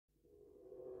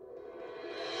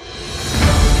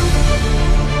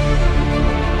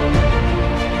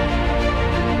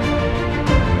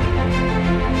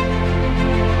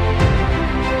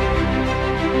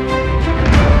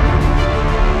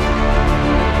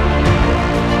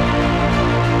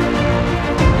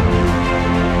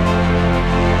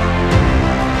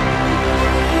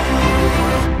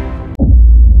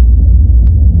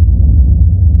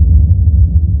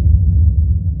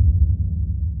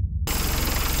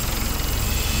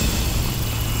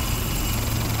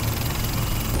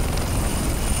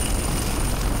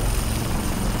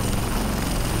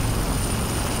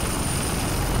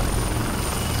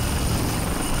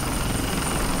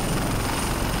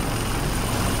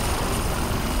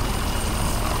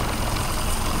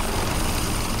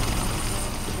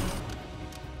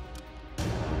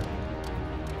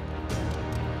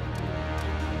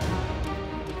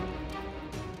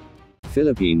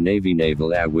Philippine Navy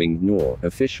Naval Air Wing NOR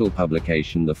official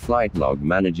publication. The flight log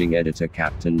managing editor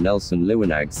Captain Nelson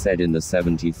Liwanag said in the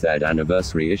 73rd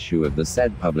anniversary issue of the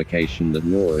said publication that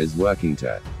NOR is working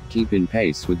to keep in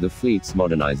pace with the fleet's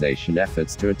modernization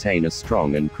efforts to attain a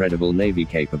strong and credible navy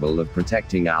capable of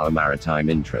protecting our maritime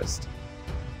interest.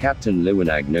 Captain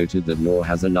Liwanag noted that NOR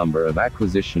has a number of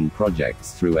acquisition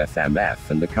projects through FMF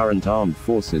and the current Armed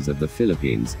Forces of the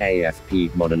Philippines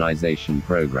AFP Modernization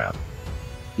Program.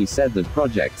 He said that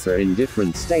projects are in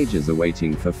different stages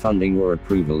awaiting for funding or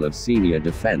approval of senior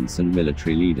defense and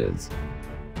military leaders.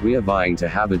 We are vying to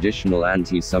have additional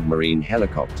anti-submarine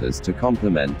helicopters to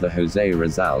complement the Jose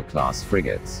Rizal-class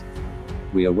frigates.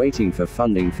 We are waiting for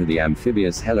funding for the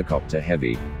Amphibious helicopter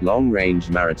heavy, long-range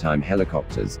maritime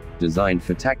helicopters, designed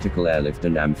for tactical airlift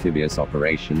and amphibious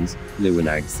operations,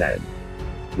 Liwanag said.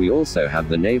 We also have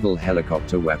the naval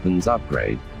helicopter weapons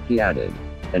upgrade, he added.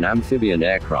 An amphibian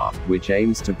aircraft which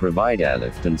aims to provide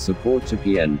airlift and support to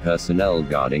PN personnel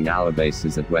guarding our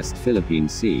bases at West Philippine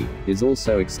Sea, is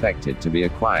also expected to be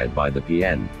acquired by the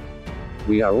PN.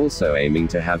 We are also aiming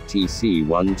to have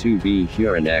TC-12B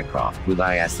Huron aircraft with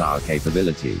ISR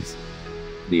capabilities.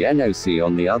 The NOC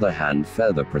on the other hand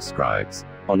further prescribes,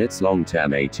 on its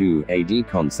long-term A2AD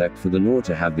concept for the NOR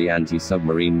to have the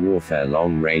anti-submarine warfare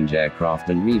long-range aircraft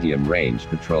and medium-range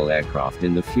patrol aircraft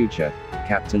in the future,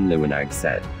 Captain Liwanag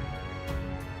said.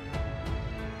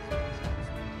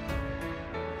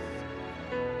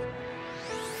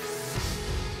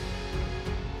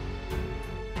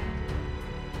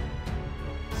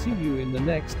 See you in the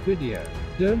next video.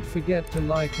 Don't forget to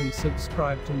like and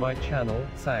subscribe to my channel.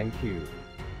 Thank you.